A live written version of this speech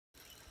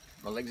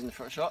My legs in the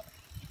front shot?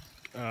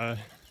 No,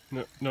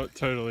 not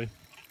totally.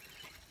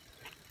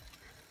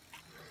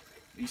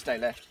 You stay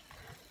left.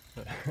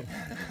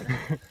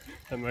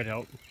 That might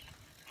help.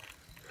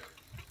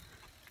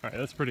 Alright,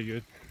 that's pretty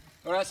good.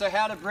 Alright, so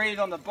how to breathe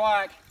on the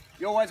bike.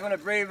 You always want to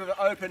breathe with an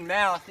open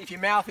mouth. If your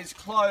mouth is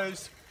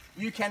closed,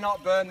 you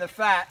cannot burn the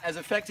fat as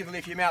effectively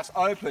if your mouth's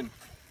open.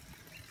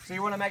 So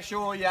you want to make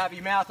sure you have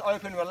your mouth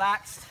open,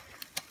 relaxed.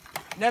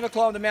 Never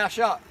climb the mouth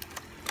shut.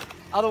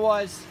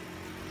 Otherwise,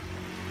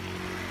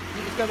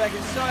 it's going to make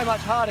it so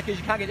much harder because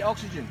you can't get the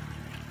oxygen.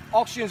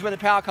 Oxygen is where the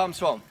power comes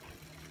from.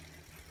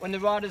 When the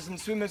riders and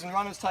swimmers and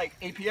runners take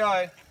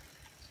EPO,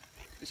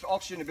 it's for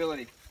oxygen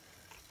ability.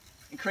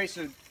 Increase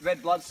the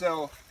red blood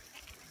cell,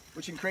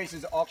 which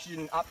increases the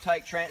oxygen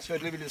uptake, transfer,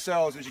 delivery to the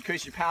cells, which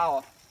increases your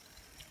power.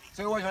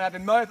 So you always want to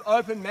have an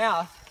open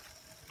mouth,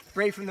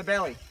 breathe from the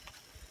belly.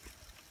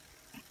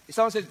 If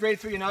someone says breathe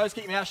through your nose,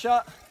 keep your mouth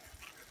shut,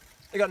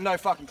 they got no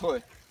fucking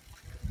clue.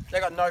 They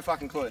got no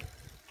fucking clue.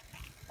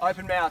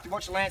 Open mouth. You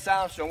watch Lance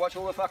Armstrong, watch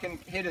all the fucking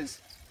hitters.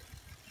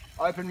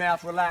 Open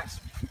mouth, relax.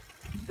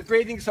 The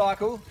breathing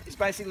cycle is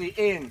basically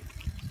in,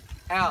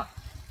 out,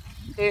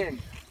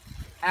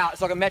 out.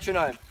 It's like a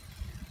metronome.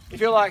 If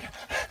you're like,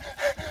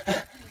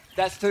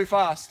 that's too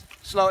fast,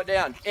 slow it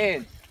down.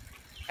 In,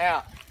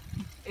 out,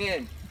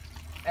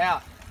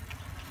 out.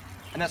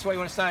 And that's what you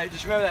want to say.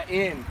 Just remember that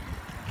in,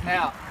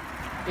 out.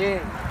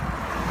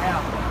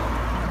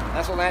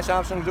 That's what Lance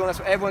Armstrong's doing, that's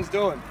what everyone's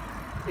doing.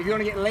 If you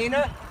want to get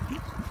leaner,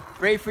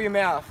 breathe through your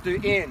mouth. Do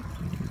in,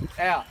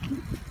 out.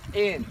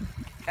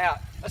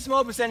 A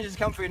small percentage has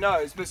come through your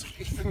nose, but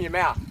it's from your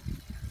mouth.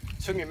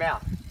 It's from your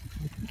mouth.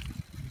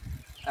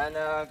 And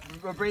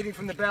we're breathing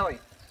from the belly.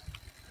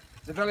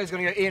 The belly is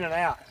going to go in and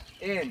out.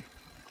 In,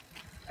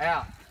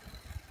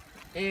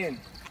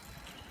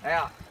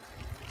 out.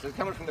 So it's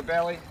coming from the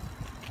belly.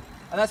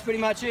 And that's pretty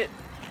much it.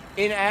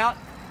 In, out,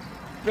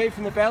 breathe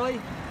from the belly,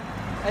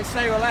 and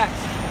stay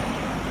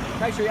relaxed.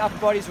 Make sure your upper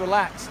body's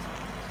relaxed.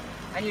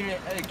 And you're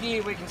in a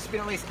gear where you can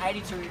spin at least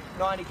 80 to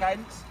 90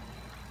 cadence.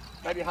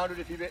 Maybe 100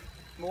 if you're a bit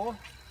more,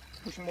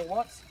 pushing more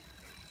watts.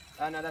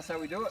 And that's how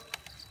we do it.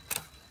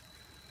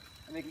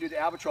 And you can do the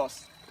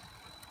albatross.